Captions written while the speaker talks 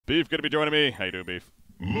Beef, good to be joining me. How you doing, Beef?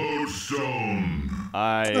 Lodestone.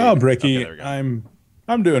 Oh, Bricky, Okay,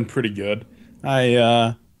 I'm doing pretty good.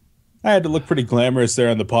 I had to look pretty glamorous there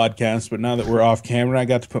on the podcast, but now that we're off camera, I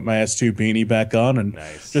got to put my S2 beanie back on and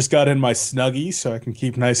Nice. just got in my Snuggie so I can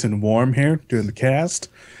keep nice and warm here doing the cast.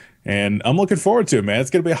 And I'm looking forward to it, man. It's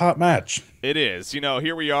gonna be a hot match. It is.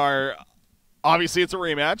 Here we are. Obviously, it's a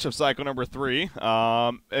rematch of Cycle number 3,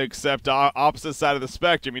 except opposite side of the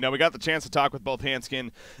spectrum. We got the chance to talk with both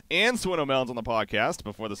Hanskin and Swinno Melons on the podcast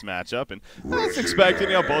before this matchup, and as expected,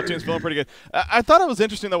 both teams feeling pretty good. I thought it was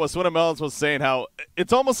interesting, though, what Swinno Melons was saying, how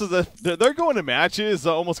it's almost as if they're going to matches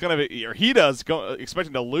almost kind of, or he does,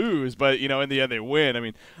 expecting to lose, but, in the end, they win. I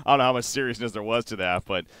don't know how much seriousness there was to that,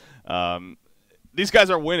 but these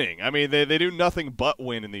guys are winning. They do nothing but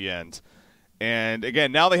win in the end. And,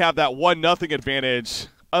 again, now they have that 1-0 advantage,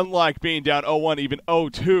 unlike being down 0-1, even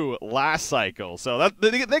 0-2 last cycle. So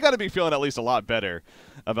they got to be feeling at least a lot better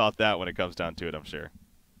about that when it comes down to it, I'm sure.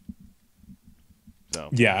 So.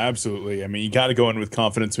 Yeah, absolutely. You got to go in with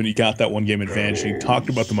confidence when you got that one-game advantage. You talked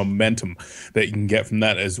about the momentum that you can get from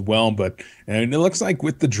that as well. But it looks like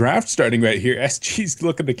with the draft starting right here, SG's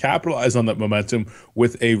looking to capitalize on that momentum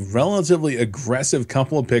with a relatively aggressive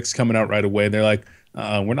couple of picks coming out right away. They're like,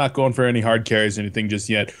 we're not going for any hard carries or anything just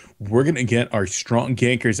yet. We're going to get our strong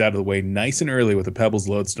gankers out of the way nice and early with the Pebbles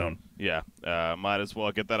Lodestone. Yeah, might as well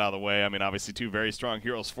get that out of the way. Obviously, two very strong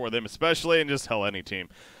heroes for them, especially, and just hell, any team.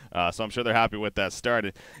 So I'm sure they're happy with that start.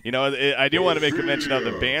 I do want to make a mention of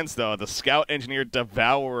the bands, though. The Scout, Engineer,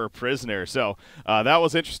 Devourer, Prisoner. So that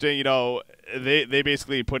was interesting. They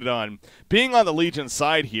basically put it on being on the Legion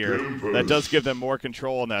side here. That does give them more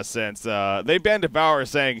control in that sense. They banned Devourer,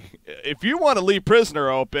 saying, if you want to leave Prisoner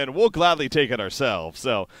open, we'll gladly take it ourselves.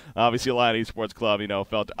 So obviously, Lion Esports Club,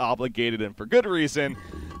 felt obligated, and for good reason.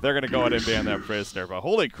 They're going to go ahead and ban that Prisoner. But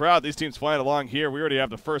holy crap, these teams flying along here. We already have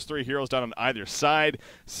the first 3 heroes down on either side.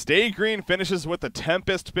 Stay Green finishes with the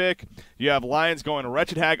Tempest pick. You have Lions going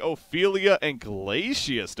Wretched Hag, Ophelia, and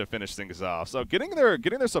Glacius to finish things off. So getting their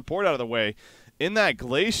support out of the way in that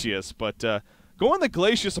Glacius. But going the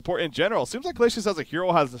Glacius support in general, seems like Glacius as a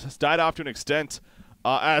hero has died off to an extent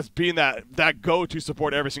as being that go-to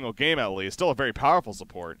support every single game at least. Still a very powerful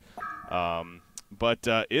support. But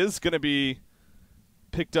is going to be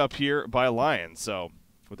picked up here by Lions, so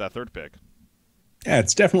with that third pick. Yeah,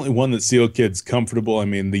 it's definitely one that Seal Kid's comfortable.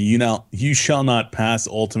 The you shall not pass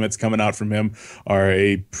ultimates coming out from him are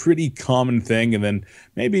a pretty common thing, and then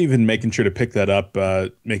maybe even making sure to pick that up,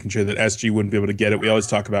 making sure that SG wouldn't be able to get it. We always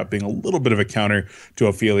talk about being a little bit of a counter to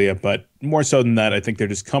Ophelia, but more so than that, I think they're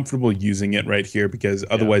just comfortable using it right here because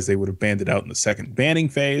otherwise they would have banned it out in the second banning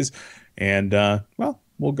phase. And,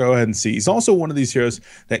 we'll go ahead and see. He's also one of these heroes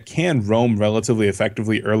that can roam relatively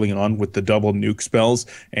effectively early on with the double nuke spells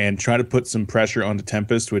and try to put some pressure onto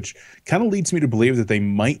Tempest, which kind of leads me to believe that they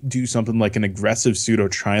might do something like an aggressive pseudo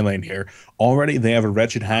tri-lane here. Already they have a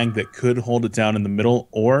Wretched Hag that could hold it down in the middle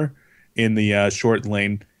or in the short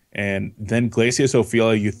lane. And then Glacius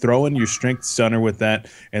Ophelia, you throw in your Strength Stunner with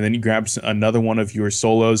that, and then you grab another one of your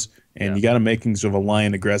solos, and you got a makings of a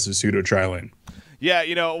Lion aggressive pseudo tri-lane. Yeah,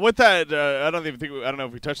 with that, I don't know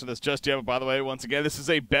if we touched on this just yet, but by the way, once again, this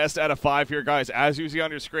is a best out of 5 here, guys. As you see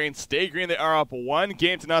on your screen, Stay Green, they are up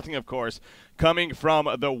 1-0, of course, coming from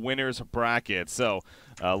the winner's bracket. So,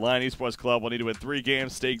 Lion Esports Club will need to win 3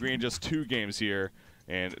 games, Stay Green just 2 games here,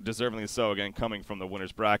 and deservingly so, again, coming from the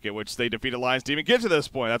winner's bracket, which they defeated Lions to even get to this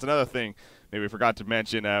point. That's another thing maybe we forgot to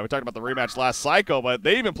mention. We talked about the rematch last cycle, but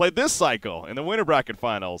they even played this cycle in the winner bracket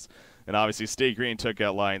finals. And obviously, Stay Green took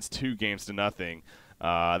out Lions 2-0.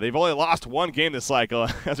 They've only lost 1 game this cycle,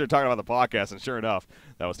 as we're talking about the podcast, and sure enough,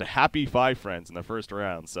 that was to Happy 5 Friends in the first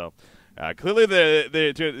round. So clearly,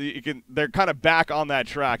 they're kind of back on that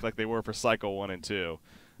track like they were for cycle 1 and 2,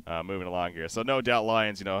 moving along here. So no doubt,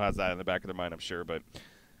 Lions, has that in the back of their mind, I'm sure. But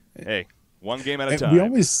hey, 1 game at a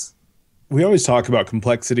time. We always talk about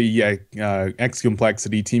complexity, X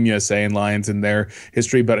Complexity, Team USA, and Lions in their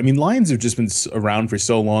history. But Lions have just been around for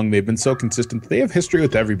so long. They've been so consistent. They have history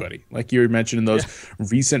with everybody, like you mentioned in those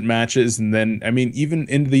recent matches. And then, even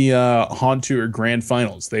in the HoN Tour Grand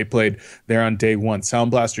Finals, they played there on day 1. Sound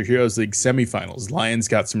Blaster Heroes League semifinals. Lions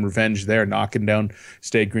got some revenge there, knocking down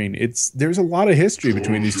Stay Green. There's a lot of history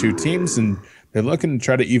between these two teams, and they're looking to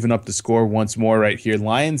try to even up the score once more right here.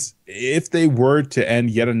 Lions, if they were to end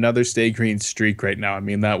yet another Stay Green streak right now,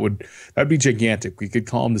 that'd be gigantic. We could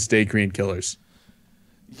call them the Stay Green Killers.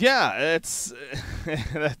 Yeah, that's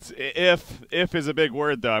if is a big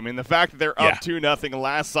word though. The fact that they're up 2-0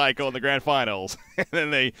 last cycle in the grand finals, and then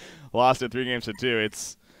they lost it 3-2.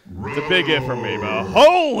 It's a big if for me, but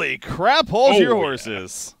holy crap! Hold your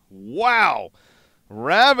horses! Wow.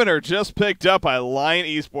 Ravener just picked up by Lion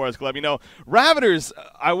Esports Club. You know, Raveners,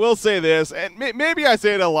 I will say this, and maybe I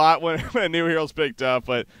say it a lot when a new hero's picked up,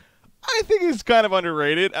 but I think he's kind of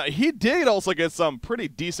underrated. He did also get some pretty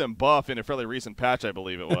decent buff in a fairly recent patch, I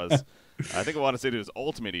believe it was. I think I want to say to his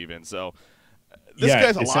ultimate even. So this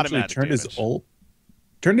guy's a lot of magic damage.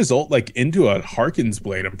 Turned his ult like into a Harkins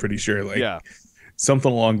blade, I'm pretty sure. Like, yeah.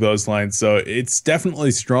 Something along those lines. So it's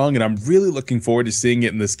definitely strong, and I'm really looking forward to seeing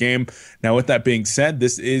it in this game. Now, with that being said,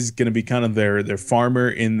 this is going to be kind of their farmer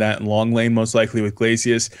in that long lane, most likely with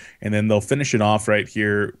Glacius, and then they'll finish it off right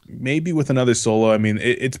here, maybe with another solo. I mean,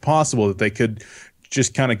 it's possible that they could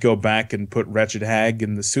just kind of go back and put Wretched Hag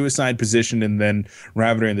in the suicide position, and then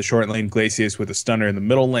Ravener in the short lane, Glacius with a stunner in the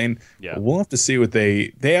middle lane. Yeah. We'll have to see what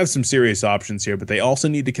they have some serious options here, but they also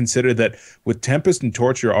need to consider that with Tempest and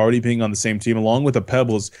Torture already being on the same team, along with the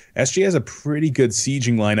Pebbles, SG has a pretty good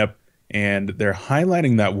sieging lineup, and they're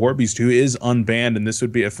highlighting that Warbeast, who is unbanned, and this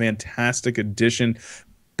would be a fantastic addition,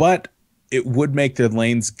 but it would make their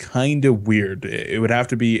lanes kind of weird. It would have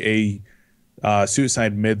to be a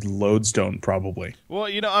suicide mid lodestone probably. Well,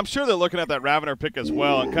 you know, I'm sure they're looking at that Ravener pick as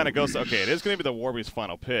well and kind of goes, okay, it is going to be the Warbeast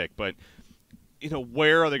final pick, but, you know,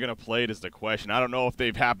 where are they going to play it is the question. I don't know if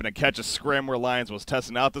they've happened to catch a scrim where Lions was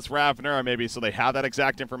testing out this Ravener, or maybe so they have that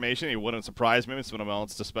exact information. It wouldn't surprise me. Someone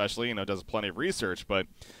else especially, you know, does plenty of research, but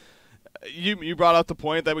you brought up the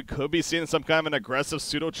point that we could be seeing some kind of an aggressive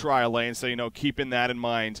pseudo-trial lane, so, you know, keeping that in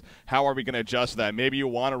mind, how are we going to adjust that? Maybe you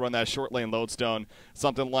want to run that short lane lodestone,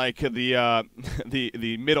 something like the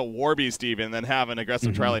middle Warbeast even, and then have an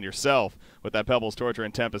aggressive trial lane yourself with that Pebbles, Torture,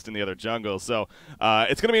 and Tempest in the other jungles. So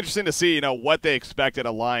it's going to be interesting to see, you know, what they expect at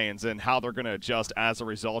Alliance and how they're going to adjust as a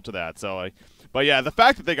result of that. So but yeah, the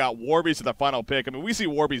fact that they got Warbeast at the final pick, I mean, we see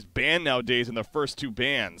Warbeast banned nowadays in the first two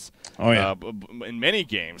bans in many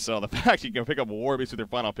games. So the fact you can pick up a Warbeast with their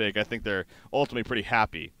final pick, I think they're ultimately pretty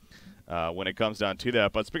happy when it comes down to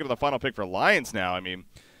that. But speaking of the final pick for Lions now, I mean,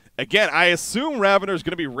 again, I assume Ravener is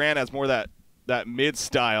going to be ran as more that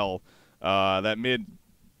mid-style, that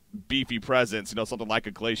mid-beefy presence, you know, something like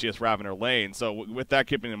a Glacius Ravener lane. So with that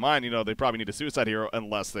keeping in mind, you know, they probably need a Suicide Hero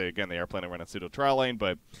unless they are planning to run a pseudo-trial lane,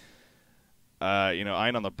 but you know,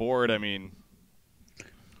 Ein on the board, I mean,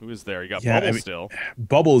 who is there? You got Bubbles still.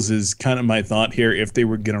 Bubbles is kind of my thought here if they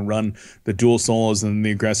were going to run the dual solos and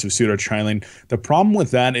the aggressive pseudo tri-lane. The problem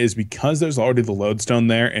with that is because there's already the lodestone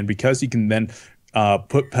there, and because you can then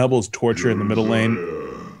put Pebbles Torture in the middle lane.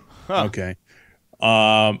 Huh. Okay.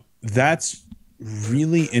 That's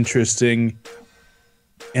really interesting.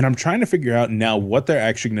 And I'm trying to figure out now what they're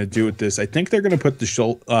actually going to do with this. I think they're going to put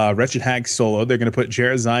the Wretched Hag solo. They're going to put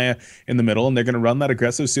Jereziah in the middle, and they're going to run that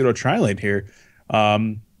aggressive pseudo tri-lane here.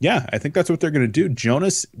 Yeah, I think that's what they're going to do.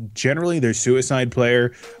 Jonas, generally their suicide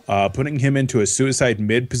player, putting him into a suicide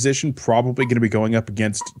mid position, probably going to be going up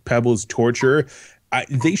against Pebbles Torture.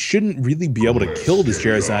 They shouldn't really be able to kill this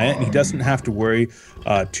Jereziah, and he doesn't have to worry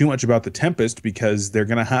too much about the Tempest because they're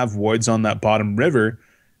going to have voids on that bottom river.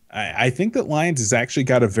 I think that Lions has actually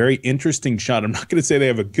got a very interesting shot. I'm not going to say they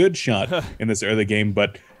have a good shot in this early game,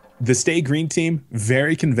 but the Stay Green team,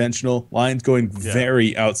 very conventional. Lions going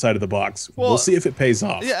very outside of the box. Well, we'll see if it pays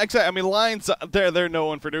off. Yeah, exactly. I mean, Lions, they're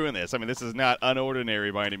known for doing this. I mean, this is not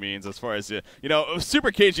unordinary by any means as far as, you know,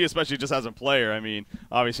 Super KG especially just as a player. I mean,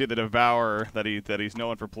 obviously the Devourer that he's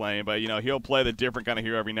known for playing, but, you know, he'll play the different kind of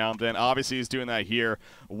hero every now and then. Obviously, he's doing that here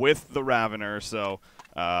with the Ravener, so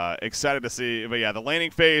excited to see. But yeah, the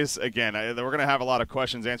laning phase, again, we're going to have a lot of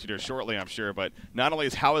questions answered here shortly, I'm sure, but not only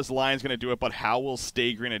is how is Lions going to do it, but how will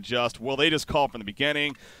Stay Green adjust? Will they just call from the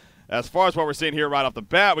beginning? As far as what we're seeing here right off the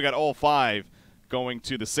bat, we got all five going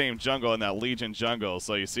to the same jungle in that Legion jungle.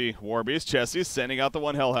 So you see Warbeast, Chessie sending out the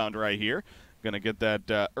one Hellhound right here. Going to get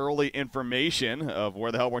that early information of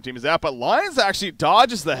where the Hellborn team is at, but Lions actually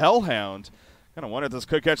dodges the Hellhound. Kind of wonder if this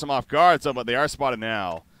could catch them off guard, but they are spotted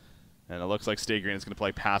now. And it looks like Stay Green is going to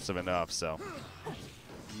play passive enough, so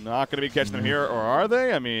not going to be catching them here, or are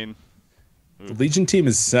they? I mean, the Legion team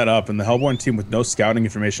is set up, and the Hellborn team with no scouting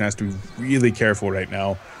information has to be really careful right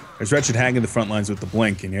now. There's Wretched Hag in the front lines with the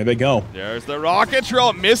blink, and here they go. There's the rocket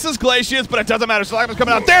drill. Misses Glacius, but it doesn't matter. Stalagma's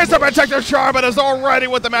coming out. There's the Protector Charm, but it's already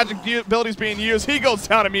with the magic abilities being used. He goes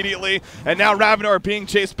down immediately, and now Ravener are being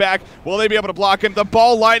chased back. Will they be able to block him? The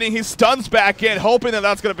ball lightning. He stuns back in, hoping that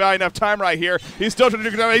that's going to buy enough time right here. He's still trying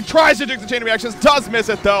to do it. He tries to do the chain reactions, does miss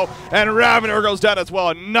it, though, and Ravener goes down as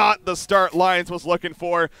well. Not the start Lions was looking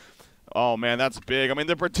for. Oh, man, that's big. I mean,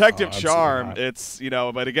 the protective charm, it's, you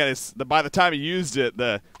know, but again, it's by the time he used it,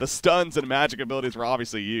 the stuns and magic abilities were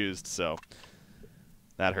obviously used, so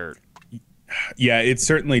that hurt. Yeah, it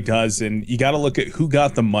certainly does. And you got to look at who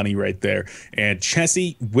got the money right there. And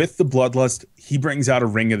Chessie, with the Bloodlust, he brings out a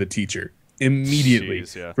Ring of the Teacher immediately.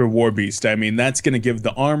 Jeez, yeah. For Warbeast. I mean, that's going to give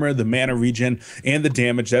the armor, the mana regen, and the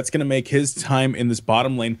damage. That's going to make his time in this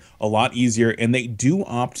bottom lane a lot easier. And they do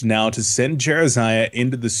opt now to send Jeremiah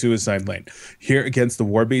into the suicide lane. Here against the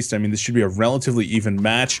Warbeast, I mean, this should be a relatively even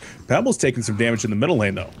match. Pebble's taking some damage in the middle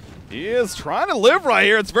lane, though. He is trying to live right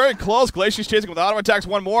here. It's very close. Glacier's chasing with auto attacks.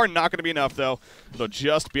 One more. Not going to be enough, though. They'll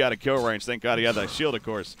just be out of kill range. Thank God he had that shield, of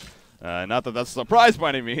course. Not that that's a surprise by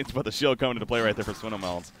any means, but the shield coming into play right there for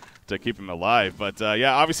Swindlemelons to keep him alive. But,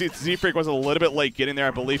 yeah, obviously Z-Freak was a little bit late getting there.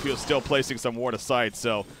 I believe he was still placing some ward of sight,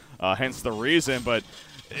 so hence the reason. But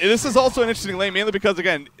this is also an interesting lane, mainly because,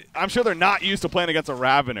 again, I'm sure they're not used to playing against a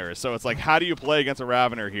Ravener. So it's like, how do you play against a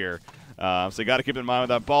Ravener here? So you got to keep in mind with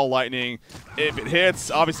that ball lightning. If it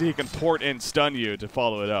hits, obviously he can port and stun you to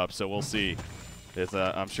follow it up. So we'll see.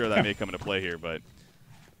 I'm sure that may come into play here, but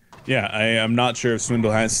yeah, I'm not sure if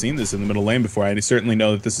Swindle has seen this in the middle lane before. I certainly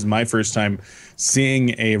know that this is my first time seeing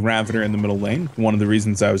a Ravener in the middle lane. One of the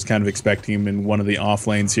reasons I was kind of expecting him in one of the off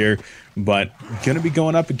lanes here, but going to be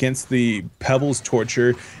going up against the Pebbles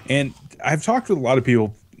Torture. And I've talked with a lot of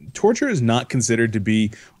people. Torture is not considered to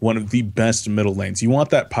be one of the best middle lanes. You want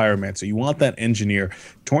that Pyromancer, you want that Engineer.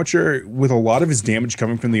 Torture, with a lot of his damage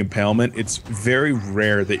coming from the Impalement, it's very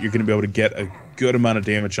rare that you're going to be able to get a good amount of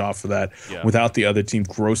damage off of that without the other team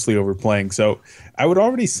grossly overplaying. So I would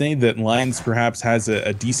already say that Lions perhaps has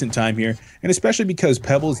a decent time here, and especially because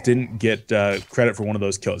Pebbles didn't get credit for one of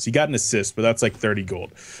those kills. He got an assist, but that's like 30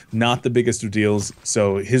 gold. Not the biggest of deals,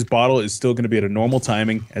 so his bottle is still going to be at a normal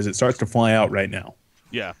timing as it starts to fly out right now.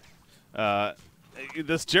 yeah.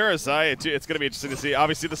 This Jeremiah, too, it's going to be interesting to see.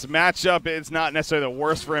 Obviously, this matchup is not necessarily the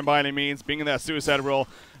worst for him by any means. Being in that suicide role,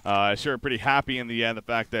 sure, pretty happy in the end, the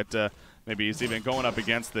fact that maybe he's even going up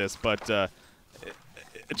against this. But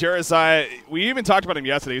Jeremiah, we even talked about him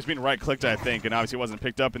yesterday. He was being right-clicked, I think, and obviously wasn't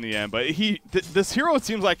picked up in the end. But this hero, it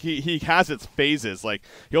seems like he has its phases. Like,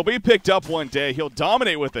 he'll be picked up one day, he'll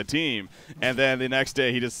dominate with the team, and then the next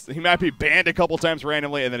day he might be banned a couple times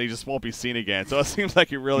randomly, and then he just won't be seen again. So it seems like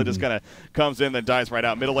he really just kind of comes in, then dies right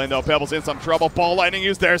out. Middle lane, though, Pebbles in some trouble. Ball lightning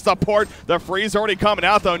used there. Support. The freeze already coming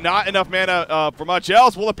out, though. Not enough mana for much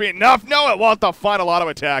else. Will it be enough? No, it won't. The final auto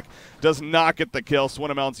attack does not get the kill.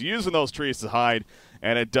 Swindlemelons using those trees to hide,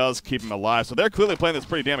 and it does keep him alive. So they're clearly playing this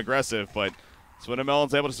pretty damn aggressive, but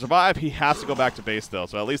Swindlemelon's able to survive. He has to go back to base, though,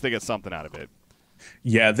 so at least they get something out of it.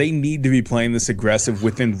 Yeah, they need to be playing this aggressive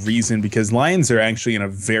within reason because Lions are actually in a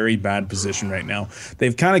very bad position right now.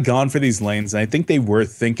 They've kind of gone for these lanes, and I think they were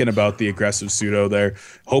thinking about the aggressive pseudo there,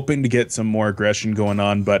 hoping to get some more aggression going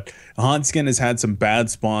on, but Honskin has had some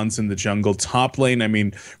bad spawns in the jungle. Top lane, I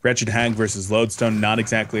mean, Wretched Hag versus Lodestone, not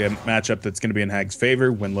exactly a matchup that's going to be in Hag's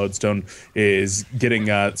favor when Lodestone is getting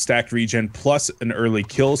stacked regen plus an early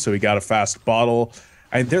kill, so he got a fast bottle.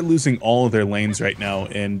 They're losing all of their lanes right now,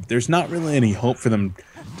 and there's not really any hope for them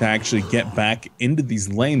to actually get back into these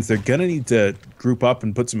lanes. They're going to need to group up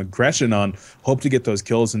and put some aggression on, hope to get those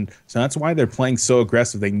kills, and so that's why they're playing so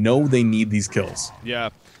aggressive. They know they need these kills. Yeah.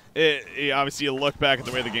 Obviously, you look back at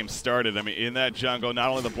the way the game started. I mean, in that jungle, not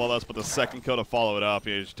only the Bloodlust, but the second kill to follow it up.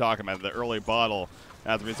 You're talking about the early bottle.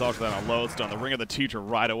 As a result of that on Lodestone, the Ring of the Teacher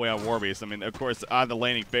right away on Warbeast. I mean, of course, on the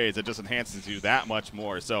laning phase, it just enhances you that much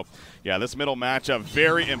more. So, yeah, this middle matchup,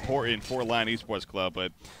 very important for Lion Esports Club,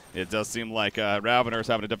 but it does seem like Ravener's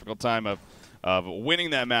having a difficult time of winning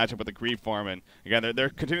that matchup with the creep farm. And again, they're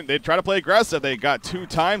continuing. They try to play aggressive. They got 2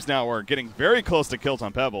 times now where getting very close to kills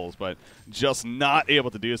on Pebbles, but just not able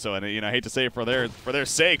to do so. And I hate to say it for their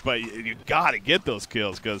sake, but you got to get those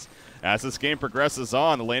kills because as this game progresses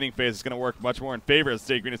on, the laning phase is going to work much more in favor of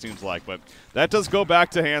Stay Green, it seems like. But that does go back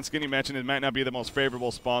to Hanskin. You mentioned it might not be the most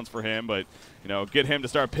favorable spawns for him, but get him to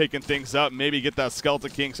start picking things up, maybe get that Skeleton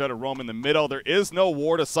King start to roam in the middle. There is no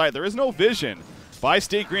ward of sight. There is no vision by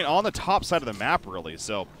State Green on the top side of the map, really.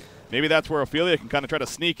 So maybe that's where Ophelia can kind of try to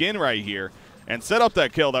sneak in right here and set up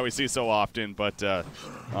that kill that we see so often, but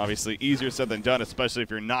obviously easier said than done, especially if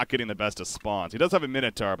you're not getting the best of spawns. He does have a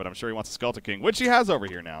Minotaur, but I'm sure he wants a Skeleton King, which he has over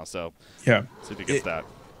here now, so yeah, see if he gets that.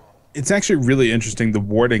 It's actually really interesting, the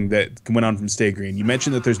warding that went on from Stay Green. You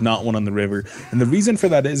mentioned that there's not one on the river, and the reason for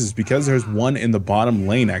that is because there's one in the bottom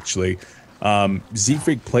lane, actually.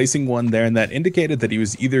 Z-Freak placing one there, and that indicated that he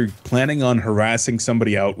was either planning on harassing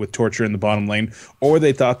somebody out with Torture in the bottom lane, or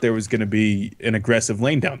they thought there was going to be an aggressive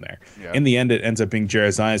lane down there. Yeah. In the end, it ends up being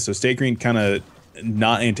Jeremiah, so Stay Green kind of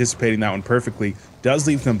not anticipating that one perfectly does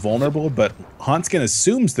leave them vulnerable, but Hanskin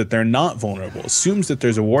assumes that they're not vulnerable, assumes that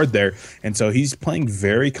there's a ward there, and so he's playing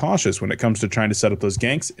very cautious when it comes to trying to set up those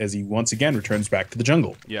ganks as he once again returns back to the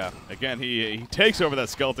jungle. Yeah, again, he takes over that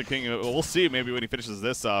Skeleton King. We'll see maybe when he finishes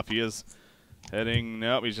this off. He is heading,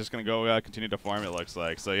 nope, he's just going to go continue to farm, it looks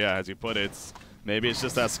like. So yeah, as you put it, maybe it's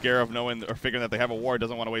just that scare of knowing or figuring that they have a ward,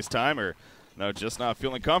 doesn't want to waste time, or just not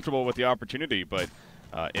feeling comfortable with the opportunity. But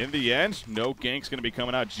in the end, no gank's going to be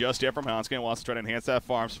coming out just yet from Hanskin. Wants to try to enhance that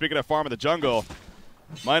farm. Speaking of farm in the jungle,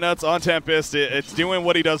 my nuts on Tempest. It's doing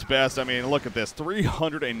what he does best. I mean, look at this.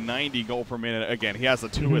 390 gold per minute. Again, he has the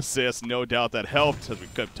 2 assists. No doubt that helped, as we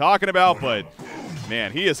kept talking about. But,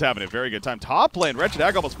 man, he is having a very good time. Top lane, Wretched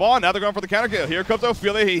Hag almost fallen. Now they're going for the counter kill. Here comes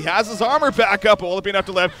Ophelia. He has his armor back up. Will it be enough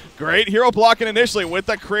to live? Great hero blocking initially with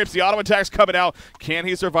the creeps. The auto attacks coming out. Can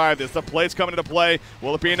he survive this? The plate's coming into play.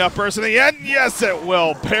 Will it be enough burst in the end? Yes, it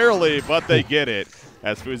will. Barely, but they get it,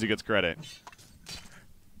 as Fuzi gets credit.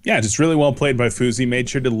 Yeah, just really well played by Fuzi. Made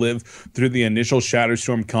sure to live through the initial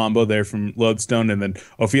Shatterstorm combo there from Lodestone, and then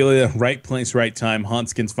Ophelia, right place, right time.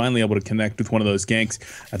 Hanskin's finally able to connect with one of those ganks.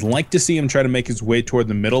 I'd like to see him try to make his way toward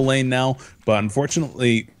the middle lane now, but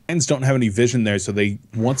unfortunately, Lions don't have any vision there, so they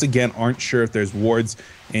once again aren't sure if there's wards,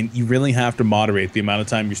 and you really have to moderate the amount of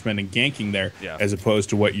time you're spending ganking there as opposed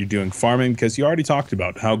to what you're doing farming, because you already talked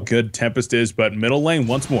about how good Tempest is, but middle lane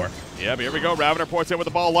once more. Yeah, but here we go. Ravener ports in with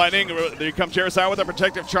the ball lightning. There comes Charizard with a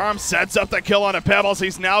protective charm. Sets up the kill on a Pebbles.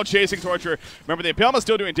 He's now chasing Torture. Remember, the Impalement's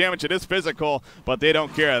still doing damage. It is physical, but they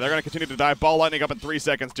don't care. They're going to continue to die. Ball lightning up in 3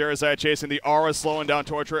 seconds. Charizard chasing the aura, slowing down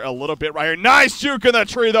Torture a little bit right here. Nice juke in the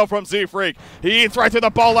tree, though, from Z-Freak. He eats right through the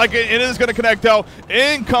ball like it is going to connect, though.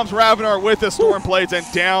 In comes Ravener with the Storm Blades, and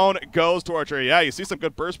down goes Torture. Yeah, you see some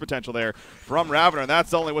good burst potential there from Ravener, and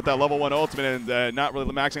that's only with that level 1 ultimate and not really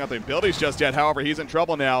maxing out the abilities just yet. However, he's in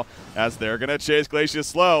trouble now as they're going to chase Glacius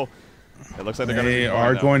slow. It looks like they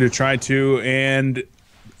are going to try to, and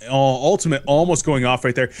ultimate almost going off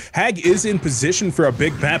right there. Hag is in position for a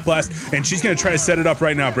big bat blast, and she's going to try to set it up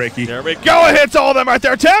right now, Breaky. There we go. It hits all of them right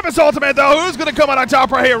there. Tempest ultimate, though. Who's going to come out on top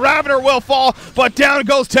right here? Ravener will fall, but down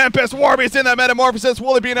goes Tempest. Warby's in that metamorphosis.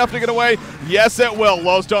 Will it be enough to get away? Yes, it will.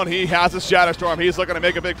 Lowstone, he has his Shatterstorm. He's looking to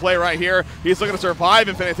make a big play right here. He's looking to survive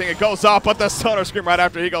if anything. It goes off, but the Sonar Scream right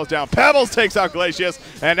after he goes down. Pebbles takes out Glacius,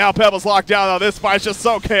 and now Pebbles locked down, though. This fight's just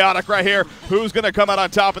so chaotic right here. Who's going to come out on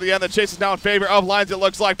top at the end? The chase is now in favor of Lions, it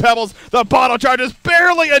looks like. Pebbles, the bottle charge is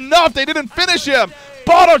barely enough. They didn't finish him.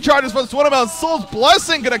 Bottle charges from Swinamel. Soul's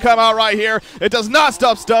Blessing going to come out right here. It does not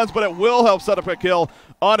stop stuns, but it will help set up a kill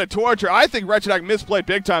on a Torture. I think Wretched Hag misplayed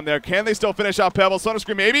big time there. Can they still finish off Pebbles? Sonar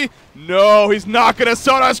Scream maybe? No, he's not going to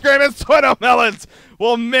Sonar Scream, and Swinamelons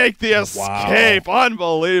will make the escape. Wow.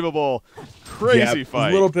 Unbelievable. Crazy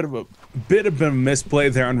fight. A little bit of a misplay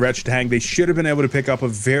there on Wretched Hag. They should have been able to pick up a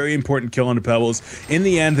very important kill on the Pebbles. In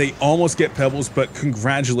the end, they almost get Pebbles, but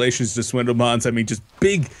congratulations to Swindlemons. I mean, just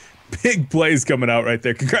big plays coming out right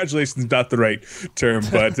there. Congratulations, not the right term,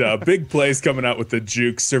 but big plays coming out with the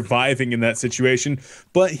Juke, surviving in that situation.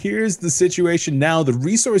 But here's the situation now. The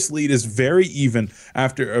resource lead is very even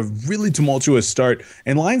after a really tumultuous start,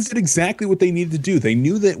 and Lions did exactly what they needed to do. They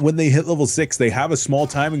knew that when they hit level 6, they have a small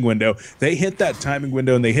timing window. They hit that timing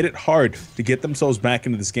window, and they hit it hard to get themselves back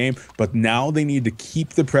into this game, but now they need to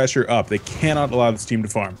keep the pressure up. They cannot allow this team to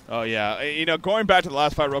farm. Oh, yeah. You know, going back to the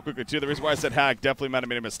last fight real quickly, too, the reason why I said Hag definitely might have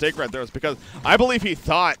made a mistake right there is because I believe he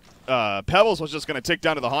thought Pebbles was just going to tick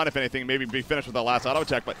down to the HoN, if anything, maybe be finished with that last auto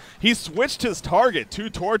attack, but he switched his target to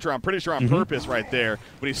Torture, I'm pretty sure on purpose right there,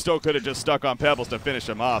 but he still could have just stuck on Pebbles to finish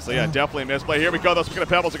him off. So yeah, definitely a misplay. Here we go, those speaking of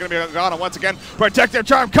Pebbles are going to be gone, and once again, Protective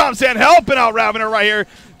Charm comes in, helping out Ravener right here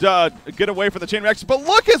to get away from the chain reaction. But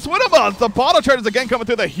look at Swinamons, the bottle charge is again coming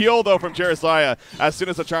through the heal though from Charizard as soon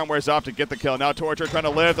as the charm wears off to get the kill. Now Torture trying to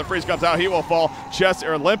live, the freeze comes out, he will fall.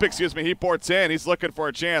 Olympic, excuse me, he ports in, he's looking for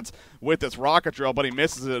a chance with this rocket drill, but he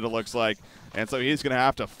misses it looks like. And so he's going to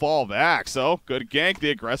have to fall back. So good gank, the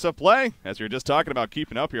aggressive play, as you're just talking about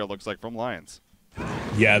keeping up here, it looks like, from Lions.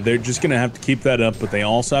 Yeah, they're just going to have to keep that up, but they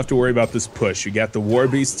also have to worry about this push. You got the War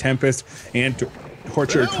Beast, Tempest, and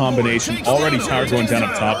Torture combination already tower going down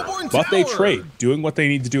up top, but they trade, doing what they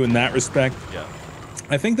need to do in that respect. Yeah.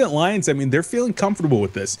 I think that Lions, I mean, they're feeling comfortable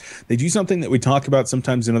with this. They do something that we talk about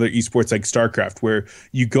sometimes in other esports like StarCraft, where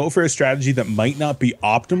you go for a strategy that might not be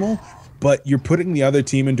optimal, but you're putting the other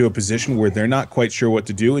team into a position where they're not quite sure what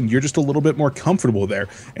to do, and you're just a little bit more comfortable there.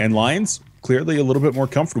 And Lions, clearly a little bit more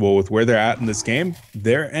comfortable with where they're at in this game.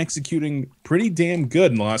 They're executing pretty damn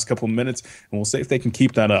good in the last couple of minutes, and we'll see if they can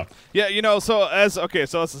keep that up. Yeah, you know, so as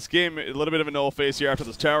this game, a little bit of a null phase here after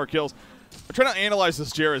those tower kills. I'm trying to analyze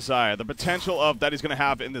this Jeremiah, the potential of that he's going to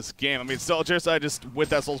have in this game. I mean, still, Jeremiah just with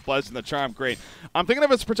that Soul's Blessing and the Charm, great. I'm thinking of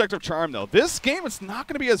his Protective Charm, though. This game, it's not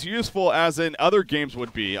going to be as useful as in other games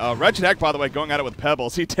would be. Wretched Egg, by the way, going at it with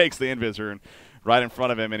Pebbles, he takes the Invis right in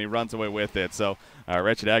front of him, and he runs away with it. So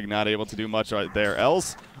Wretched Egg not able to do much right there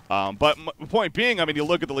else. But point being, I mean, you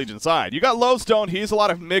look at the Legion side. You got Lodestone. He's a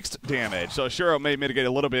lot of mixed damage. So sure, it may mitigate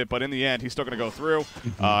a little bit, but in the end, he's still going to go through.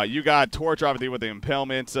 You got Torch, obviously, with the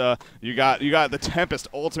Impalement. You got the Tempest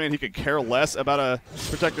Ultimate. He could care less about a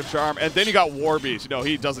Protective Charm. And then you got Warbeast. You know,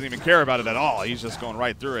 he doesn't even care about it at all. He's just going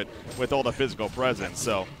right through it with all the physical presence.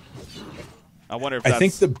 So I wonder if that's... I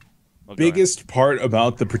think the biggest part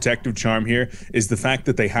about the Protective Charm here is the fact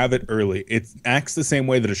that they have it early. It acts the same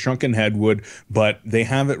way that a Shrunken Head would, but they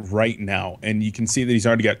have it right now. And you can see that he's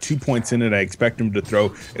already got 2 points in it. I expect him to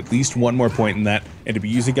throw at least 1 more point in that and to be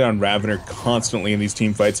using it on Ravener constantly in these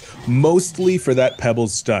team fights, mostly for that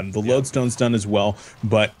Pebbles stun. The Lodestone stun as well,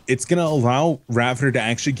 but it's going to allow Ravener to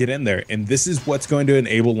actually get in there. And this is what's going to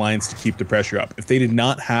enable Lions to keep the pressure up. If they did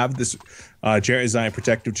not have this Jeremiah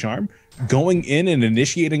Protective Charm, going in and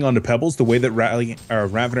initiating onto Pebbles the way that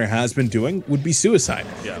Ravener has been doing would be suicide.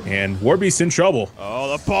 Yeah. And Warbeast's in trouble.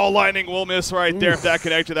 Oh, the ball lightning will miss right there. If that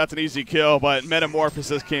connected, that's an easy kill. But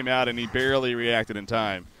Metamorphosis came out, and he barely reacted in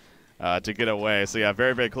time to get away. So, yeah,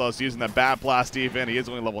 very, very close. Using the Bat Blast even. He is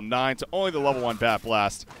only level 9, so only the level 1 Bat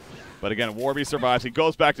Blast. But, again, Warbeast survives. He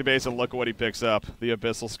goes back to base, and look at what he picks up. The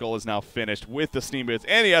Abyssal Skull is now finished with the Steam Bits,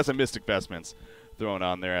 and he has a Mystic Vestments thrown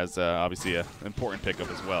on there as obviously an important pickup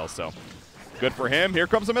as well. So good for him. Here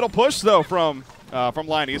comes the middle push though from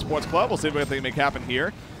Lion Esports Club. We'll see what they make happen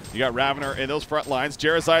here. You got Ravener in those front lines.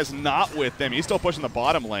 Jeremiah is not with them. He's still pushing the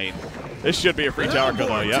bottom lane. This should be a free tower kill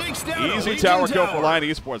though. Yep, easy tower kill for Lion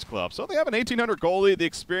Esports Club. So they have an 1800 goal lead. The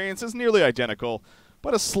experience is nearly identical,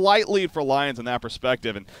 but a slight lead for Lions in that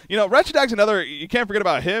perspective. And you know, Wretched Egg's another. You can't forget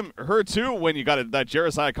about her too when you got that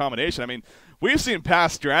Jeremiah combination. I mean, we've seen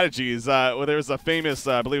past strategies where there was a famous,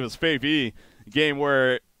 I believe it was FaV game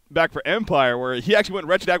where back for Empire where he actually went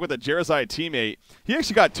Wretched Egg with a Jeremiah teammate. He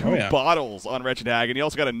actually got 2 bottles on Wretched Egg, and he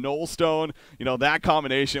also got a Null Stone. You know, that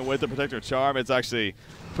combination with the Protector Charm, it's actually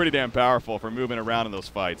pretty damn powerful for moving around in those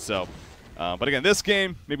fights. So, but again, this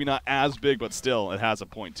game, maybe not as big, but still, it has a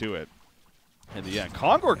point to it. In the end,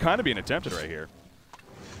 Kongor kind of being attempted right here.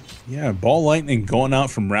 Yeah, Ball Lightning going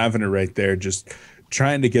out from Ravener right there, just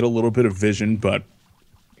trying to get a little bit of vision, but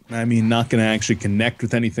I mean, not going to actually connect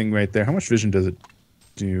with anything right there. How much vision does it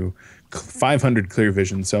do? 500 clear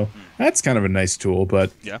vision, so that's kind of a nice tool, but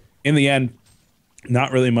yeah, in the end,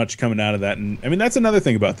 not really much coming out of that. And I mean, that's another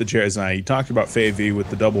thing about the Jeremiah. You talked about FaV with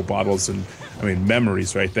the double bottles, and I mean,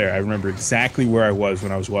 memories right there. I remember exactly where I was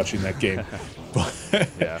when I was watching that game.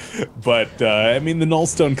 But I mean, the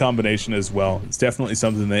Nullstone combination as well. It's definitely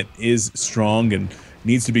something that is strong and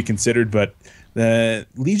needs to be considered, but the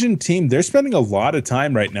Legion team, they're spending a lot of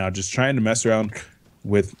time right now just trying to mess around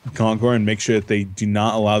with Kongor and make sure that they do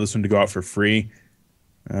not allow this one to go out for free.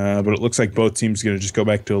 But it looks like both teams are going to just go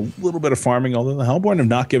back to a little bit of farming, although the Hellborn have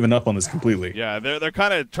not given up on this completely. Yeah, they're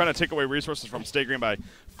kind of trying to take away resources from Stay Green by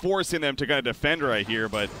forcing them to kind of defend right here,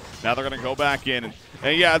 but now they're going to go back in.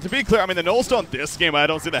 And yeah, to be clear, I mean, the Nullstone this game, I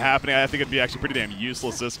don't see that happening. I think it'd be actually pretty damn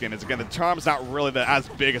useless this game. It's, again, the Charm's not really as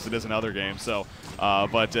big as it is in other games, so...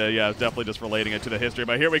 yeah, definitely just relating it to the history.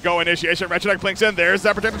 But here we go, initiation. Wretched Egg blinks in. There's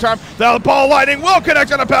that Protector Charm. The Ball Lightning will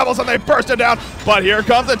connect on the Pebbles, and they burst it down. But here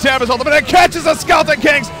comes the Tempest Ultimate. It catches the Skeleton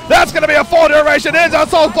Kings. That's going to be a full duration. It is a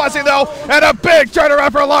Soul's Blessing, though, and a big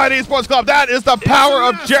turnaround for Lion Esports Club. That is the power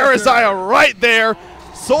of Jeremiah right there.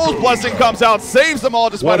 Soul's Blessing comes out, saves them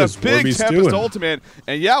all despite a big Warbeast Tempest Ultimate.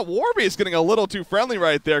 And yeah, Warbeast getting a little too friendly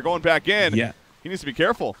right there, going back in. Yeah. He needs to be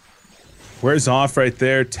careful. Wears off right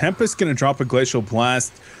there. Tempest going to drop a Glacial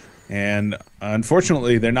Blast, and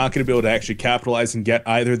unfortunately, they're not going to be able to actually capitalize and get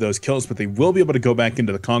either of those kills, but they will be able to go back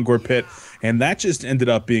into the Kongor pit, and that just ended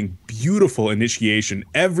up being beautiful initiation.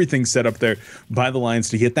 Everything set up there by the Lions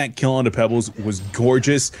to get that kill onto Pebbles was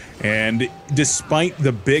gorgeous, and despite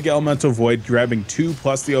the big Elemental Void grabbing 2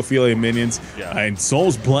 plus the Ophelia minions, and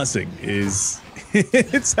Soul's Blessing is...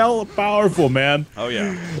 it's hella powerful, man. Oh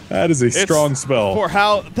yeah, that is a strong spell. For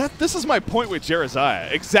how this is my point with Jeremiah.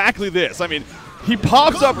 Exactly this. I mean, he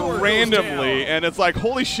pops up randomly, and it's like,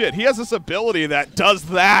 holy shit, he has this ability that does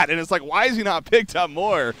that, and it's like, why is he not picked up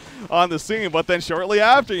more on the scene? But then shortly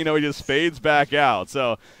after, you know, he just fades back out.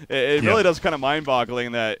 So it really does kind of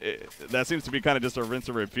mind-boggling that that seems to be kind of just a rinse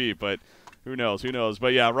and repeat. But who knows? Who knows?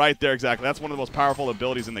 But yeah, right there, exactly. That's one of the most powerful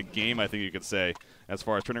abilities in the game, I think you could say, as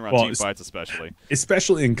far as turning around team fights, especially.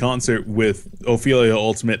 Especially in concert with Ophelia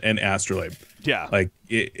Ultimate and Astrolabe. Yeah. Like,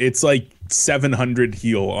 it's like 700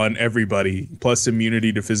 heal on everybody, plus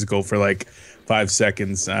immunity to physical for like 5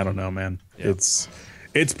 seconds. I don't know, man. Yeah.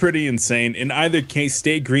 It's pretty insane. In either case,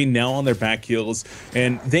 Stay Green now on their back heels,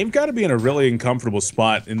 and they've got to be in a really uncomfortable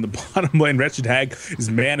spot in the bottom lane. Wretched Hag is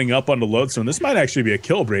manning up on the Lodestone. This might actually be a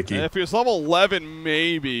kill, Breaky. If he was level 11,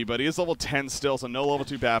 maybe, but he is level 10 still, so no level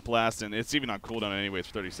 2 Bat Blast, and it's even on cooldown anyways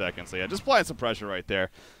for 30 seconds. So yeah, just applying some pressure right there.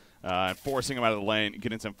 And forcing him out of the lane,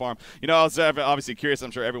 getting some farm. You know, I was obviously curious,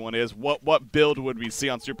 I'm sure everyone is, what build would we see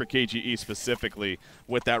on Super KGE specifically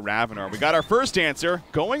with that Ravenar? We got our first answer,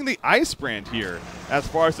 going the Ice Brand here as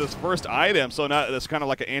far as this first item. So now that's kind of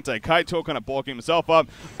like an anti-kite tool, kind of bulking himself up.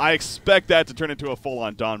 I expect that to turn into a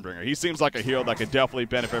full-on Dawnbringer. He seems like a hero that could definitely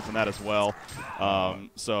benefit from that as well.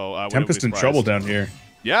 Tempest in trouble down here.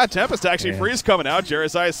 Yeah, Tempest actually freeze coming out.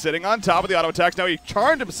 Jerezai is sitting on top of the auto attacks. Now he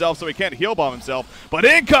charmed himself so he can't heal bomb himself. But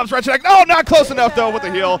in comes Wretched Hag. No, not close enough though with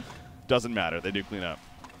the heal. Doesn't matter. They do clean up.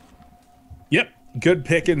 Yep, good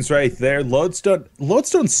pickings right there.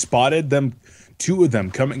 Lodestone spotted them, 2 of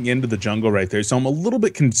them coming into the jungle right there. So I'm a little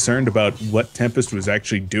bit concerned about what Tempest was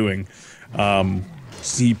actually doing.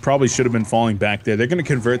 He probably should have been falling back there. They're going to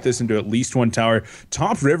convert this into at least 1 tower.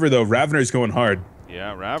 Top river though, Ravenar's going hard.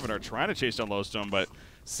 Yeah, Ravenar trying to chase down Lodestone, but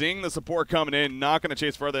seeing the support coming in, not going to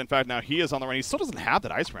chase further. In fact, now he is on the run. He still doesn't have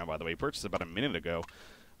that Ice Brand, by the way. He purchased it about a minute ago.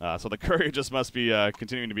 So the courier just must be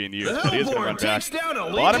continuing to be in use. But he is going to run back.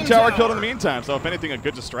 Bottom tower killed in the meantime, so if anything, a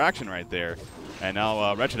good distraction right there. And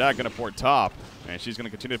now Wretched Hag going to port top, and she's going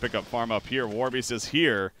to continue to pick up farm up here. Warbeast is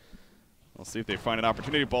here. We'll see if they find an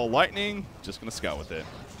opportunity. Ball Lightning, just going to scout with it.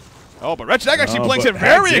 Oh, but Wretched Hag actually blinks it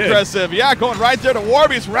very aggressive. Yeah, going right there to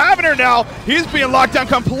Warbeast. Ravenar now, he's being locked down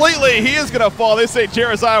completely. He is going to fall. They say,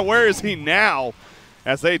 Jerezai, where is he now?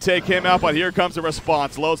 As they take him out, but here comes the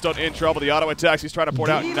response. Lodestone in trouble. The auto attacks he's trying to port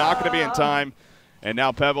out, not going to be in time. And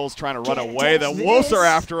now Pebbles trying to run away. The Wolves are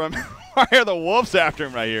after him. Why are the Wolves after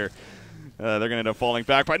him right here? They're going to end up falling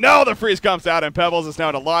back. But no, the freeze comes out, and Pebbles is now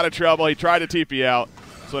in a lot of trouble. He tried to TP out.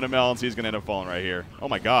 Swing of Melons, he's going to end up falling right here. Oh,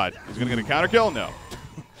 my God. He's going to get a counter kill? No.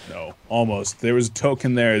 No, almost. There was a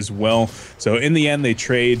token there as well. So in the end, they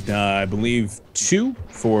trade, I believe, 2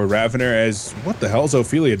 for Ravenar. As what the hell is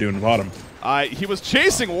Ophelia doing bottom? He was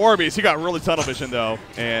chasing Warbeast. He got really tunnel vision though,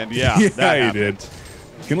 and yeah, yeah, he did.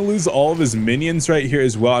 Gonna lose all of his minions right here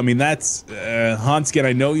as well. I mean, that's Hanskin.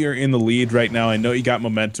 I know you're in the lead right now. I know you got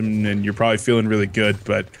momentum, and you're probably feeling really good,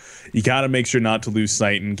 but you got to make sure not to lose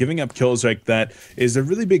sight, and giving up kills like that is a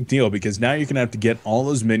really big deal because now you're going to have to get all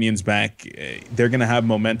those minions back. They're going to have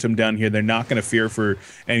momentum down here. They're not going to fear for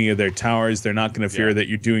any of their towers. They're not going to fear that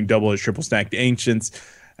you're doing double or triple stacked Ancients.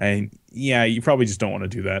 And yeah, you probably just don't want to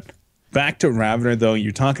do that. Back to Ravenar, though,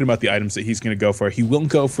 you're talking about the items that he's going to go for. He will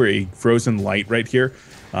go for a Frozen Light right here.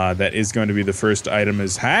 That is going to be the first item,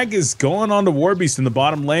 as Hag is going on to Warbeast in the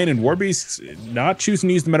bottom lane, and Warbeast not choosing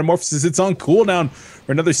to use the Metamorphosis. It's on cooldown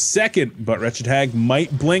for another second, but Wretched Hag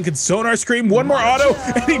might blink and Sonar Scream. One more auto,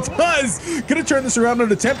 and he does! Gonna turn this around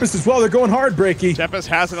onto Tempest as well. They're going hard, Breaky. Tempest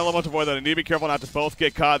has an element to avoid that. They need to be careful not to both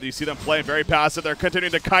get caught. You see them playing very passive. They're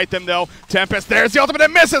continuing to kite them, though. Tempest, there's the ultimate.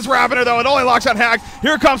 It misses Ravenar, though. It only locks on Hag.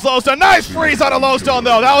 Here comes Lodestone. Nice freeze on a Lodestone,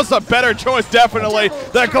 though. That was the better choice, definitely.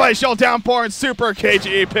 The Glacial Downpour and Super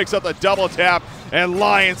KGE picks up the double tap, and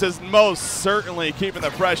Lions is most certainly keeping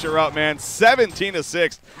the pressure up, man.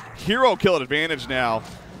 17-6. Hero kill advantage now.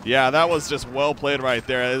 Yeah, that was just well played right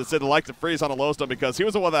there. As I said, like to freeze on a Lodestone because he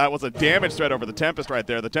was the one that was a damage threat over the Tempest right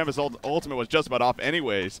there. The Tempest ultimate was just about off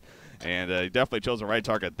anyways, and he definitely chose the right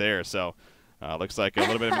target there. So looks like a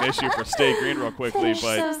little bit of an issue for Stay Green real quickly.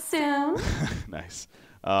 But so soon. Nice.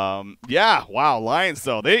 Yeah, wow, Lions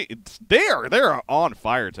though, they're on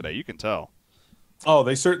fire today. You can tell. Oh,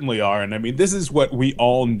 they certainly are. And I mean, this is what we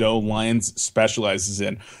all know Lions specializes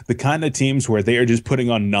in. The kind of teams where they are just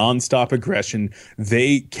putting on nonstop aggression.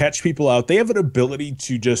 They catch people out. They have an ability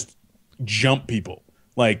to just jump people.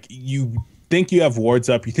 Like, you think you have wards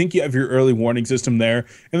up, you think you have your early warning system there,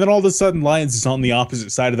 and then all of a sudden Lions is on the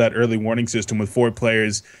opposite side of that early warning system with 4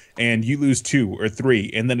 players, and you lose 2 or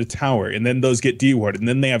 3, and then a tower, and then those get dewarded, and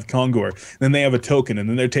then they have Kongor, and then they have a token, and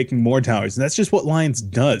then they're taking more towers. And that's just what Lions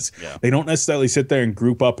does. Yeah. They don't necessarily sit there and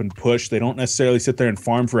group up and push. They don't necessarily sit there and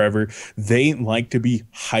farm forever. They like to be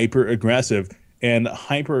hyper aggressive and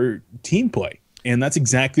hyper team play. And that's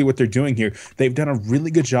exactly what they're doing here. They've done a really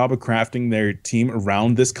good job of crafting their team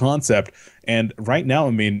around this concept. And right now, I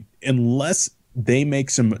mean, unless they make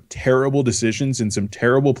some terrible decisions and some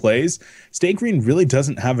terrible plays, Stay Green really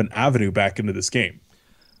doesn't have an avenue back into this game.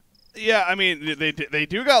 Yeah, I mean, they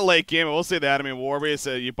do got late game. I will say that. I mean,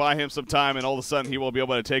 Warbius, you buy him some time, and all of a sudden he will be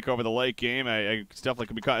able to take over the late game. I definitely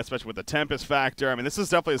could be caught, especially with the Tempest factor. I mean, this is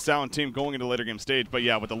definitely a sound team going into the later game stage. But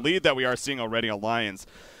yeah, with the lead that we are seeing already on Lions,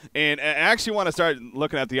 and I actually want to start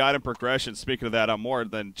looking at the item progression. Speaking of that, on more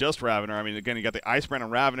than just Ravener. I mean, again, you got the Icebrand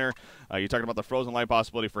and Ravener. You're talking about the Frozen Light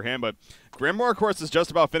possibility for him, but Grimoire, of course, is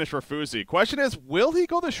just about finished for Fuzi. Question is, will he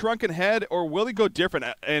go the Shrunken Head or will he go different?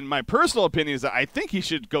 And my personal opinion is that I think he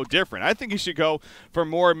should go different. I think he should go for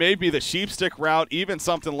more maybe the Sheepstick route, even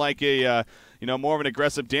something like a more of an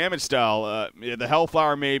aggressive damage style, the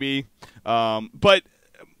Hellflower maybe. But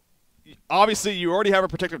obviously, you already have a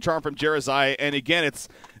protective charm from Jerizai, and again,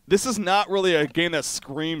 this is not really a game that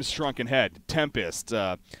screams Shrunken Head, Tempest,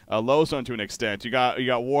 Low Zone to an extent. You got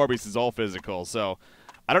Warbeast is all physical, so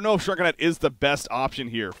I don't know if Shrunken Head is the best option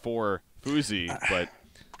here for Fuzi, but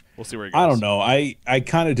we'll see where it goes. I don't know. I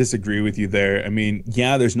kind of disagree with you there. I mean,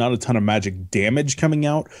 yeah, there's not a ton of magic damage coming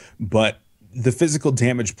out, but the physical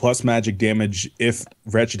damage plus magic damage, if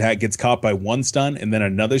Wretched Hat gets caught by one stun and then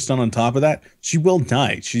another stun on top of that, she will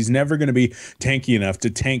die. She's never going to be tanky enough to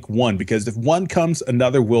tank one, because if one comes,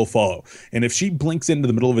 another will follow. And if she blinks into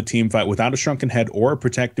the middle of a team fight without a Shrunken Head or a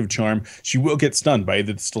protective charm, she will get stunned by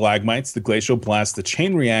either the Stalagmites, the Glacial Blast, the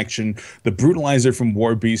Chain Reaction, the Brutalizer from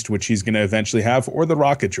War Beast, which he's going to eventually have, or the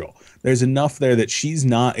Rocket Drill. There's enough there that she's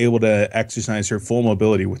not able to exercise her full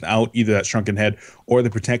mobility without either that Shrunken Head or the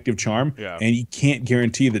protective charm. Yeah. And you can't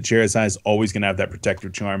guarantee that Jerizai is always going to have that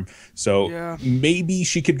protective charm. So maybe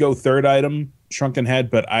she could go third item, Shrunken Head,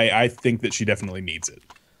 but I think that she definitely needs it.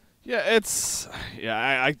 Yeah,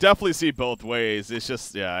 I definitely see both ways. It's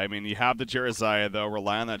just, I mean, you have the Jerizai, though,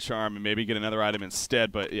 rely on that charm and maybe get another item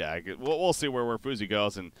instead. But, yeah, we'll see where Fuzi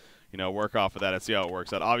goes and, work off of that and see how it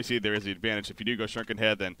works out. Obviously, there is the advantage. If you do go Shrunken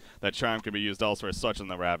Head, then that charm can be used elsewhere as such on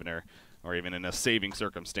the Ravener, or even in a saving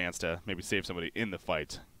circumstance to maybe save somebody in the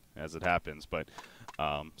fight as it happens. But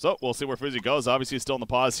so we'll see where Fuzi goes. Obviously, he's still in the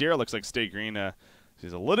pause here. Looks like Stay Green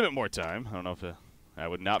sees a little bit more time. I don't know if I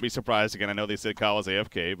would not be surprised. Again, I know they said Kyle was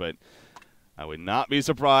AFK, but I would not be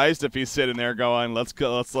surprised if he's sitting there going, "Let's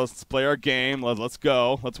go. Let's play our game. Let's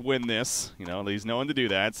go. Let's win this." He's known to do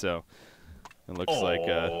that. So it looks like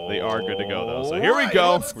they are good to go, though. So here we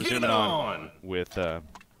go. We're zooming on with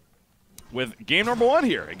game number 1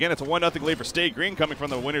 here. Again, it's a 1-0 lead for Stay Green coming from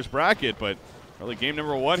the winner's bracket, but really game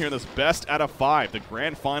number 1 here in this best out of 5, the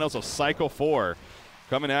grand finals of Cycle 4.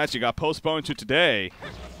 Coming at you, got postponed to today.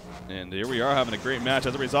 And here we are having a great match.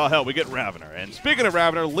 As a result, hell, we get Ravener. And speaking of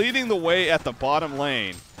Ravener, leading the way at the bottom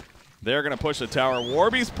lane. They're going to push the tower.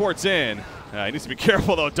 Warbeast ports in. He needs to be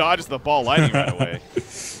careful, though. Dodges the ball lightning right away.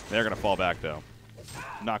 They're going to fall back, though.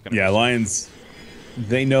 Not going to. Yeah, Lions,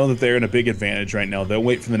 they know that they're in a big advantage right now. They'll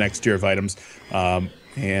wait for the next tier of items.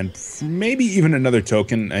 And maybe even another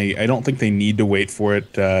token. I don't think they need to wait for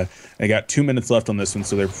it. They got 2 minutes left on this one,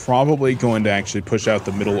 so they're probably going to actually push out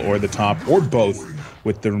the middle or the top, or both,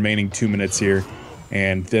 with the remaining 2 minutes here,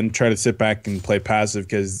 and then try to sit back and play passive,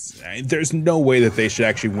 because there's no way that they should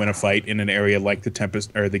actually win a fight in an area like the Tempest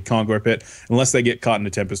or the Concord Pit unless they get caught in a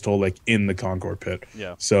Tempest hole like in the Concord Pit.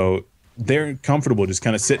 Yeah. So they're comfortable just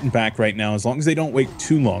kind of sitting back right now, as long as they don't wait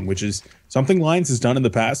too long, which is something Lions has done in the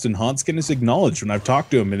past, and Hanskin has acknowledged when I've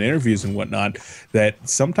talked to him in interviews and whatnot, that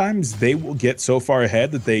sometimes they will get so far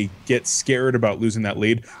ahead that they get scared about losing that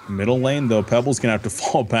lead. Middle lane, though, Pebble's going to have to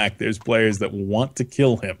fall back. There's players that want to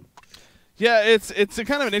kill him. Yeah, it's a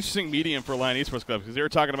kind of an interesting medium for Lion Esports Club, because they were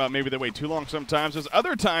talking about maybe they wait too long sometimes. There's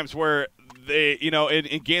other times where they,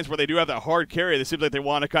 in games where they do have that hard carry, it seems like they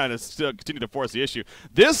want to kind of still continue to force the issue.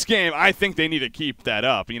 This game, I think they need to keep that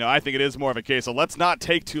up. I think it is more of a case of let's not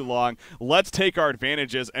take too long. Let's take our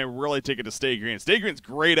advantages and really take it to Stay Green. Stay Green's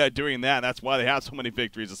great at doing that, and that's why they have so many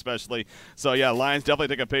victories, especially. So, yeah, Lions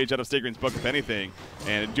definitely take a page out of Stay Green's book, if anything,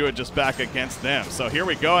 and do it just back against them. So here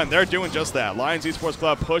we go, and they're doing just that. Lions Esports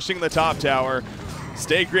Club pushing the top tower.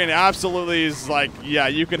 Stay Green absolutely is like, yeah,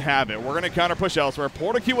 you can have it. We're going to counter push elsewhere.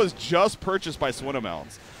 Portakey was just purchased by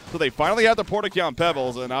Swinomelons. So they finally have the Portakey on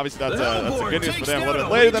Pebbles, and obviously that's a good news for them. A little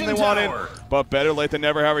bit later than they wanted, but better late than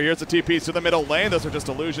never. However, here's the TPs to the middle lane. Those are just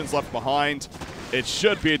illusions left behind. It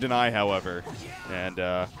should be a deny, however. And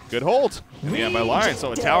good hold in the end by Lions.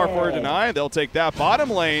 So a tower for a deny. They'll take that bottom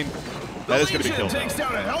lane. That is going to be killed.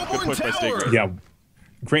 Good push by Stay Green. Yeah.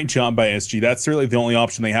 Great job by SG. That's really the only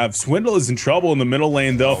option they have. Swindle is in trouble in the middle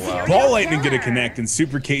lane, though. Ball Lightning going to connect, and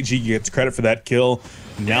Super KG gets credit for that kill.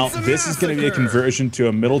 Now, this is going to be a conversion to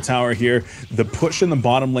a middle tower here. The push in the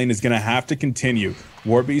bottom lane is going to have to continue.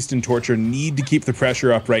 Warbeast and Torture need to keep the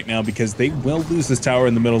pressure up right now because they will lose this tower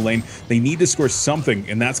in the middle lane. They need to score something,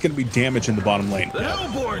 and that's going to be damage in the bottom lane.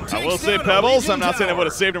 I will say Pebbles. I'm not saying I would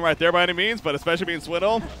have saved him right there by any means, but especially being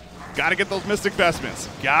Swindle, got to get those Mystic Vestments.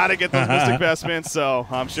 Got to get those Mystic Vestments. So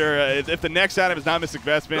I'm sure if the next item is not Mystic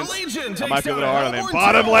Vestments, I might be a little hard on them.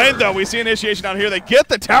 Bottom lane, though, we see initiation down here. They get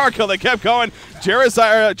the tower kill. They kept going.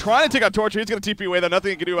 Jeremiah trying to take out Torture. He's going to TP away, though.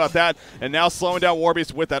 Nothing he can do about that. And now slowing down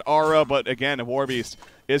Warbeast with that aura. But again, Warbeast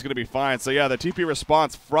is going to be fine. So yeah, the TP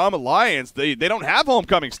response from Alliance, they don't have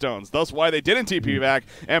homecoming stones. That's why they didn't TP back,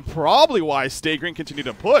 and probably why Stay Green continued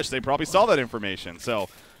to push. They probably saw that information. So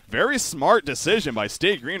very smart decision by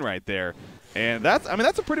Stay Green right there. And that's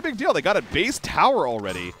a pretty big deal. They got a base tower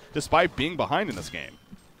already, despite being behind in this game.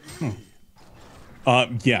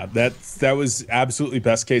 Yeah, that was absolutely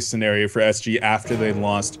best case scenario for SG after they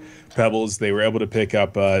lost Pebbles. They were able to pick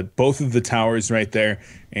up both of the towers right there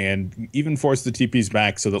and even force the TPs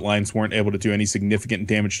back so that Lions weren't able to do any significant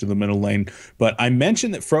damage to the middle lane. But I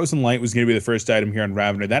mentioned that Frozen Light was going to be the first item here on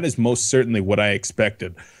Ravener. That is most certainly what I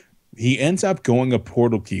expected. He ends up going a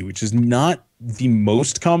Portal Key, which is not the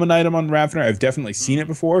most common item on Ravener. I've definitely seen it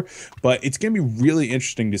before, but it's going to be really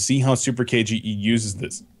interesting to see how Super KGE uses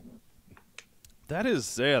this. That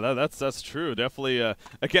is, yeah, that's true. Definitely.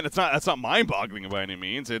 Again, that's not mind-boggling by any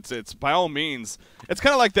means. It's by all means. It's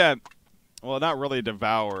kind of like that. Well, not really a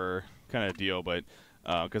Devour kind of deal, but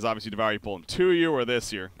because obviously Devour you pull them to you, or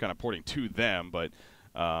this you're kind of porting to them. But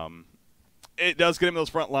it does get him those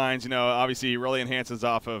front lines. You know, obviously he really enhances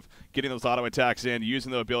off of getting those auto attacks in,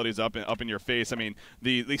 using the abilities up in your face. I mean,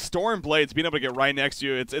 the Storm Blades being able to get right next to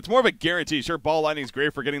you, it's more of a guarantee. Sure, Ball Lightning is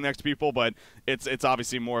great for getting next to people, but it's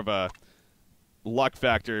obviously more of a luck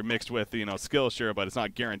factor mixed with, you know, skill, sure, but it's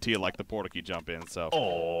not guaranteed like the Portal Key jump in. So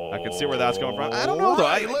I can see where that's going from. I don't know though.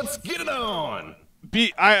 Let's get it on.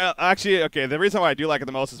 Actually, okay, the reason why I do like it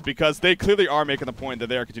the most is because they clearly are making the point that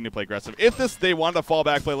they are continuing to play aggressive. If they wanted to fall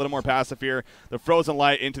back, play a little more passive here, the Frozen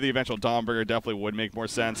Light into the eventual Dawnbreaker definitely would make more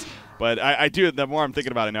sense. But I do, the more I'm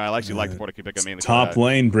thinking about it now, I actually like the Portal Key pickup mainly. Top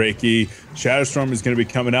lane, Breaky. Shadowstorm is going to be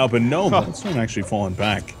coming out, but no, it's not actually falling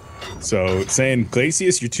back. So saying,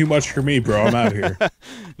 Glacius, you're too much for me, bro. I'm out here.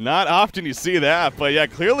 Not often you see that, but yeah,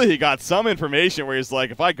 clearly he got some information where he's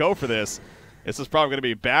like, if I go for this is probably going to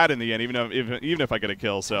be bad in the end, even if I get a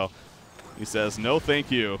kill. So he says, no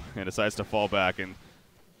thank you, and decides to fall back. And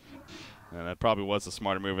that probably was the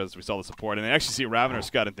smarter move as we saw the support. And I actually see Ravener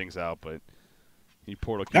scouting things out, but he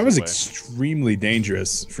Portal Keys that was away. Extremely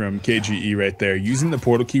dangerous from KGE right there, using the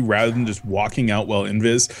Portal Key rather than just walking out while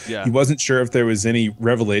invis. Yeah. He wasn't sure if there was any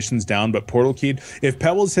revelations down, but Portal Keyed. If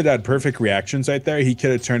Pebbles had perfect reactions right there, he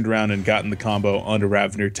could have turned around and gotten the combo onto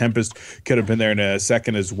Ravener. Tempest could have been there in a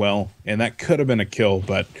second as well, and that could have been a kill,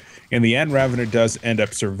 but in the end, Ravener does end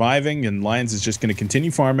up surviving, and Lions is just going to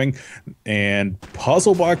continue farming. And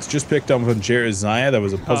Puzzle Box just picked up on Jeremiah. That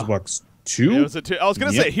was a Puzzle Box 2? It was a 2. I was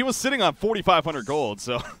going to say, he was sitting on 4,500 gold,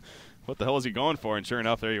 so what the hell is he going for? And sure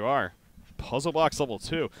enough, there you are. Puzzle Box level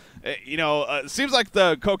 2. You know, it seems like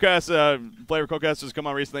the Cocast, flavor Cocast has come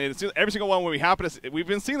on recently. It seems every single one when we've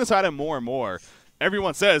been seeing this item more and more.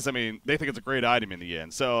 Everyone says, I mean, they think it's a great item in the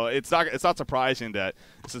end. So it's not surprising that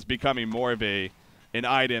this is becoming more of an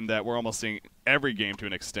item that we're almost seeing every game to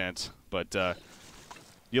an extent. But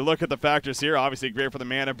you look at the factors here, obviously great for the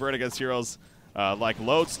mana burn against heroes like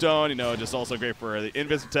Lodestone, you know, just also great for the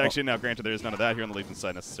invis protection. Now, granted, there's none of that here on the Legion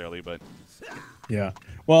side necessarily, but yeah.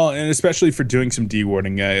 Well, and especially for doing some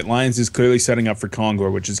dewarding. Lions is clearly setting up for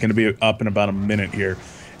Kongor, which is going to be up in about a minute here.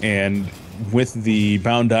 And with the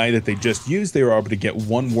bound eye that they just used, they were able to get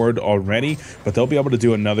one ward already, but they'll be able to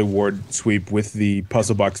do another ward sweep with the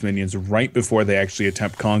Puzzle Box minions right before they actually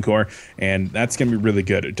attempt Conquer, and that's going to be really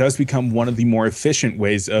good. It does become one of the more efficient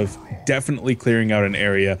ways of definitely clearing out an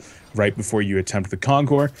area right before you attempt the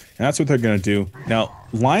Conquer, and that's what they're going to do. Now,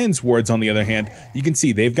 Lions wards, on the other hand, you can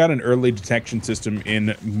see they've got an early detection system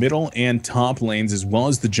in middle and top lanes as well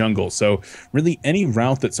as the jungle. So really any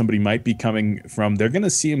route that somebody might be coming from, they're going to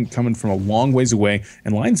see them coming from a long ways away,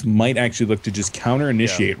 and Lions might actually look to just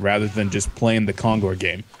counter-initiate rather than just playing the Kongor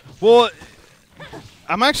game. Well,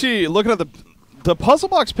 I'm actually looking at the Puzzle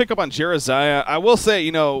Box pickup on Jeremiah. I will say,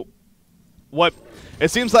 you know, what it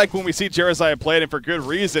seems like when we see Jeremiah playing, and for good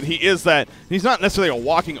reason, he's not necessarily a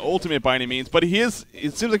walking ultimate by any means, but it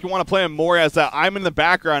seems like you want to play him more as that I'm in the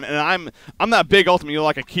background, and I'm that big ultimate,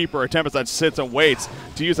 like a keeper or a Tempest that sits and waits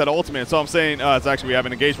to use that ultimate. So I'm saying, it's actually, we have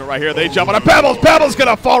an engagement right here. They jump on a Pebbles. Pebbles going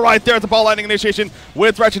to fall right there at the ball lightning initiation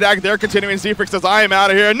with Wretched Hag. They're continuing. Z-Freak says, I am out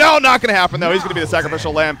of here. No, not going to happen, though. He's going to be the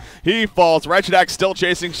sacrificial lamb. He falls. Wretched Hag still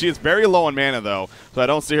chasing. She is very low on mana, though, so I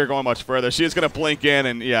don't see her going much further. She is going to blink in,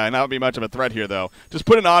 and yeah, not be much of a threat here, though. Just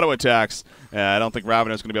put in auto attacks. I don't think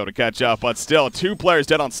Ravener is going to be able to catch up, but still, 2 players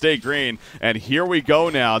dead on Stay Green, and here we go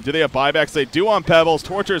now. Do they have buybacks? They do on Pebbles.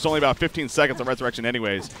 Torture is only about 15 seconds of Resurrection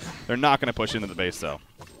anyways. They're not going to push into the base, though.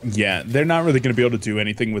 Yeah, they're not really going to be able to do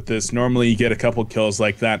anything with this. Normally, you get a couple kills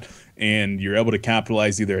like that, and you're able to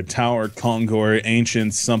capitalize either a tower, Kongor,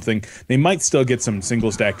 Ancients, something. They might still get some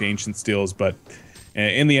single-stacked Ancient steals, but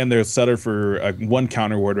in the end, they'll settle for one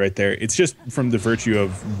counter ward right there. It's just from the virtue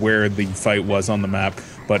of where the fight was on the map,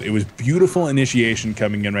 but it was beautiful initiation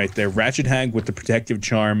coming in right there. Wretched Hag with the protective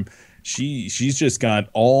charm. She's just got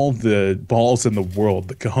all the balls in the world.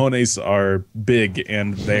 The cojones are big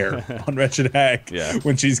and there on Wretched Hag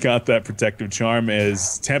when she's got that protective charm,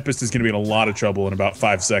 as Tempest is going to be in a lot of trouble in about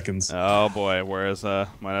 5 seconds. Oh boy, whereas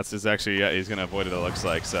Minus is actually, he's going to avoid it, it looks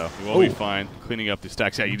like, so he will be fine cleaning up the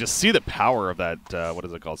stacks. Yeah, you just see the power of that, what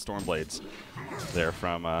is it called, Stormblades there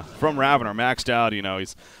from Ravener, maxed out. You know,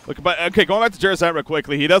 he's looking. But okay, going back to Jeremiah real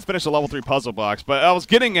quickly, he does finish the level 3 puzzle box. But I was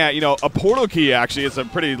getting at, you know, a portal key actually is a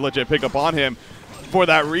pretty legit pickup on him. For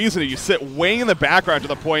that reason, you sit way in the background to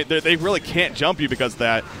the point that they really can't jump you because of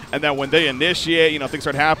that. And then when they initiate, you know, things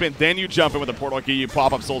start happening, then you jump in with a portal key, you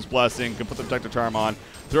pop up Soul's Blessing, can put the Protective Charm on,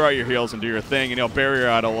 throw out your heals and do your thing. You know, Barrier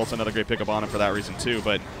Idol also another great pickup on him for that reason too.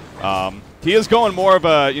 But he is going more of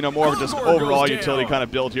a, you know, more of just overall utility kind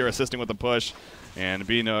of build here, assisting with the push and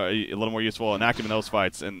being a little more useful and active in those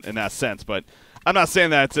fights in that sense. But I'm not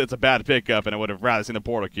saying that it's a bad pickup, and I would have rather seen the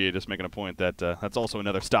portal key. Just making a point that that's also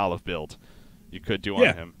another style of build you could do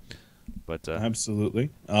on him. But absolutely.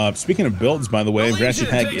 Speaking of builds, by the way, Wretched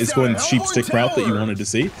Hag is going the sheep stick route that you wanted to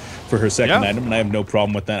see for her second item, and I have no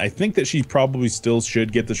problem with that. I think that she probably still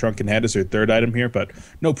should get the Shrunken Head as her third item here, but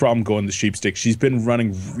no problem going the sheep stick. She's been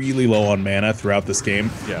running really low on mana throughout this game.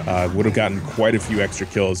 Would have gotten quite a few extra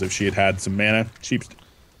kills if she had had some mana. Sheep's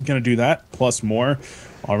going to do that, plus more.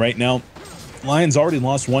 All right, now, Lions already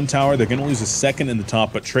lost one tower. They're going to lose a second in the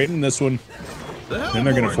top, but trading this one, then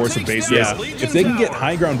they're going to force a base race. If they can get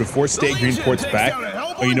high ground before Stay Green ports back,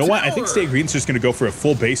 oh, you know what? I think Stay Green's just going to go for a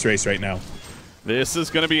full base race right now. This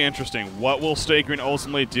is going to be interesting. What will Stay Green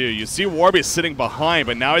ultimately do? You see Warbeast sitting behind,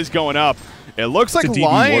 but now he's going up. It looks like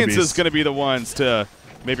Lions is going to be the ones to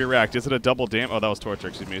maybe react. Is it a double damage? Oh, that was Torture,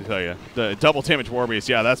 excuse me to tell you. The double damage Warbeast.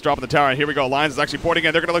 Yeah, that's dropping the tower. And here we go. Lions is actually porting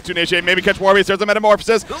in. They're going to look to initiate, maybe catch Warbeast. There's a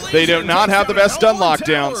Metamorphosis. They do not have the best stun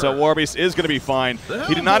lockdown, so Warbeast is going to be fine.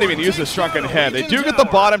 He did not even use the Shrunken Head. They do get the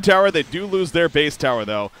bottom tower. They do lose their base tower,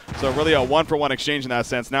 though. So really a one-for-one exchange in that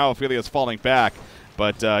sense. Now Ophelia's falling back.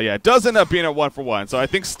 But, yeah, it does end up being a one-for-one. So I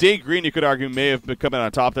think Stay Green, you could argue, may have been coming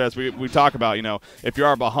on top there. As we talk about, you know, if you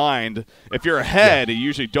are behind, if you're ahead, you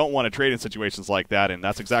usually don't want to trade in situations like that, and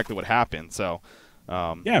that's exactly what happened. So,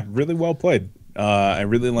 yeah, really well played. I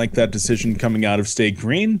really like that decision coming out of Stay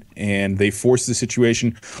Green, and they force the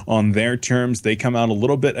situation on their terms. They come out a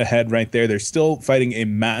little bit ahead right there. They're still fighting a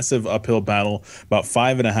massive uphill battle. About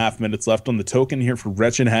 5.5 minutes left on the token here for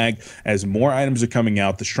Wretched Hag as more items are coming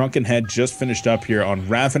out. The Shrunken Head just finished up here on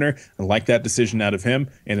Ravener. I like that decision out of him.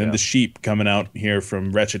 And then the Sheep coming out here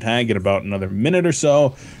from Wretched Hag in about another minute or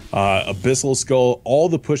so. Abyssal Skull, all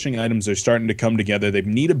the pushing items are starting to come together. They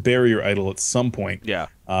need a barrier idol at some point.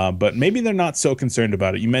 But maybe they're not so concerned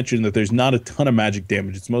about it. You mentioned that there's not a ton of magic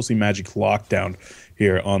damage. It's mostly magic lockdown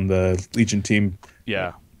here on the Legion team.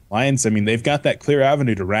 Lions, I mean, they've got that clear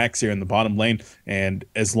avenue to Rax here in the bottom lane, and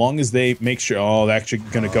as long as they make sure, they're actually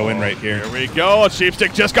going to go in right here. Here we go.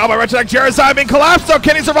 Sheepstick just got by Wretched Hag. Jeremiah being collapsed, so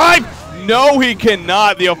can he survive? No, he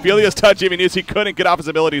cannot. The Ophelia's touch even used. He couldn't get off his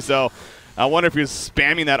ability, so I wonder if he was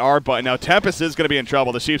spamming that R button. Now, Tempest is going to be in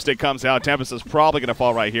trouble. The Sheepstick comes out. Tempest is probably going to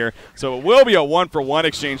fall right here. So it will be a one-for-one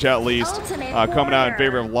exchange at least coming out in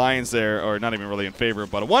favor of Lions there, or not even really in favor,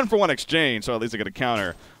 but a one-for-one exchange, so at least they get a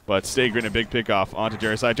counter. But Stay Green, a big pickoff onto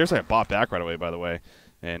Jeremiah. Jeremiah bought back right away, by the way.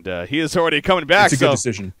 And he is already coming back. It's a good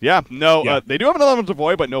decision. Yeah, no, they do have an element of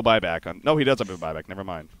void, but no buyback. No, he does have a buyback. Never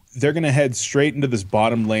mind. they're going to head straight into this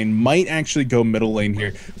bottom lane, might actually go middle lane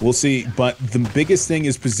here. We'll see. But the biggest thing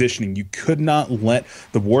is positioning. You could not let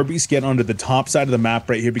the Warbeast get onto the top side of the map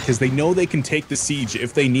right here because they know they can take the siege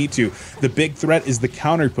if they need to. The big threat is the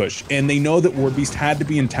counter push, and they know that Warbeast had to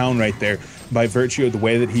be in town right there by virtue of the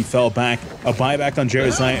way that he fell back. A buyback on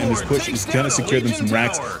Jeremiah, and this push is going to secure them some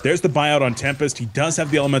racks. There's the buyout on Tempest. He does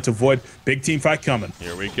have the Elemental Void. Big team fight coming.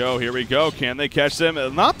 Here we go, here we go. Can they catch them?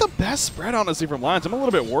 Not the best spread, honestly, from Lions. I'm a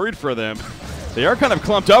little bit worried for them. They are kind of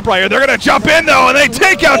clumped up right here. They're going to jump in, though, and they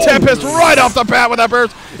take out Tempest right off the bat with that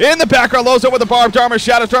burst. In the background, Lozo with the barbed armor.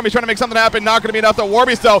 Shadow Storm, he's trying to make something happen. Not going to be enough. The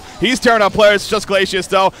Warbeast, though, he's tearing up players. Just Glacius,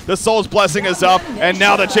 though. The Soul's Blessing is up, and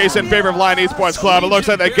now the chase in favor of Lion Esports Club. It looks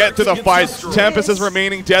like they get to the fight. Tempest is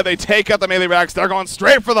remaining dead. They take out the melee racks. They're going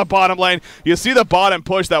straight for the bottom lane. You see the bottom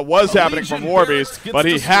push that was happening from Warbeast, but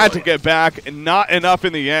he had to get back, and not enough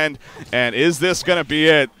in the end. And is this going to be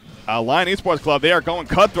it? Lion Esports Club, they are going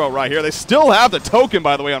cutthroat right here. They still have the token,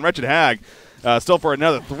 by the way, on Wretched Hag, still for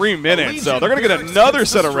another 3 minutes. So they're going to get another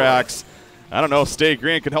set of racks. I don't know if Stay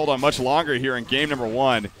Green can hold on much longer here in game number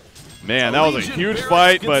 1. Man, that was a huge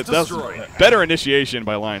fight, but that's better initiation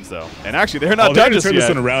by Lions, though. And actually, they're not done just yet. They're going to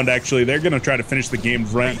turn this one around, actually. They're going to try to finish the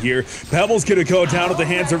game right here. Pebbles going to go down at the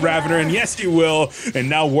hands of Ravener, and yes, he will. And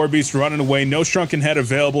now Warbeast running away. No Shrunken Head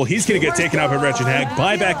available. He's going to get taken out by Wretched Hag.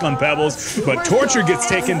 Buyback on Pebbles, but Torture gets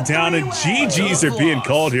taken down, and GGs are being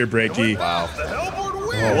called here, Breaky. Wow.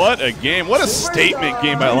 What a game. What a statement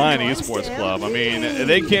game by Lion Esports Club. I mean,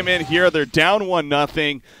 they came in here. They're down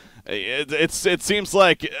 1-0. It seems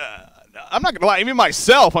like... I'm not going to lie, even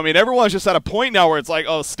myself, I mean, everyone's just at a point now where it's like,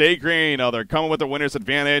 oh, Stay Green, oh, they're coming with the winner's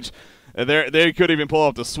advantage. They could even pull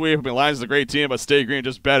up the sweep. I mean, Lions is a great team, but Stay Green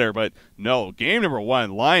just better. But no, game number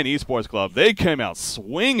 1, Lion Esports Club, they came out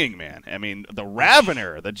swinging, man. I mean, the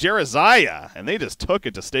Ravener, the Jeremiah, and they just took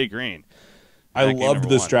it to Stay Green. I loved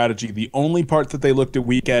the strategy. The only part that they looked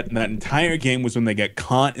weak at in that entire game was when they got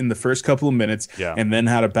caught in the first couple of minutes and then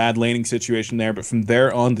had a bad laning situation there. But from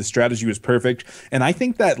there on, the strategy was perfect. And I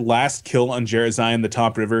think that last kill on Jeremiah in the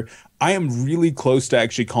top river, I am really close to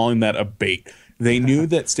actually calling that a bait. They knew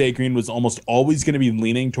that Stay Green was almost always going to be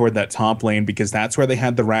leaning toward that top lane because that's where they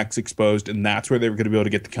had the racks exposed and that's where they were going to be able to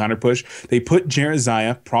get the counter push. They put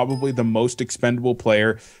Jeremiah, probably the most expendable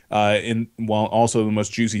player while also the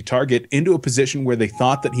most juicy target, into a position where they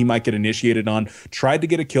thought that he might get initiated on, tried to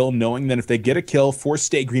get a kill, knowing that if they get a kill, force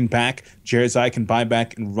Stay Green back, Jeremiah can buy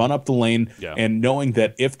back and run up the lane, and knowing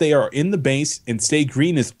that if they are in the base and Stay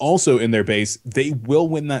Green is also in their base, they will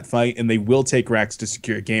win that fight and they will take racks to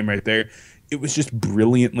secure a game right there. It was just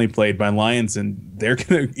brilliantly played by Lions, and they're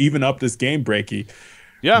going to even up this game, Breaky.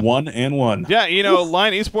 Yeah, 1-1. Yeah, you know,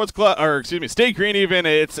 Lion Esports Club, or excuse me, Stay Green. Even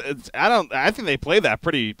I think they played that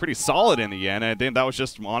pretty solid in the end. I think that was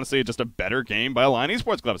just honestly just a better game by Lion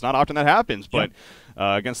Esports Club. It's not often that happens, but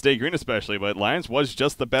against Stay Green especially. But Lions was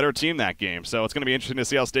just the better team that game, so it's going to be interesting to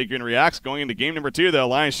see how Stay Green reacts going into game number 2. Though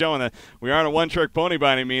Lions showing that we aren't a one-trick pony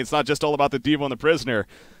by any means. It's not just all about the Devo and the Prisoner.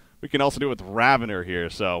 We can also do it with Ravener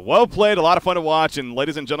here. So, well played, a lot of fun to watch. And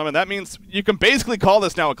ladies and gentlemen, that means you can basically call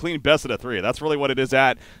this now a clean best of 3. That's really what it is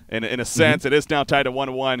at, in a sense. It is now tied to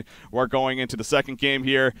 1-1. We're going into the second game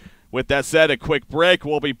here. With that said, a quick break.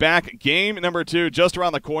 We'll be back. Game number 2 just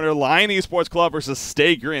around the corner. Lion Esports Club versus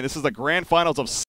Stay Green. This is the grand finals of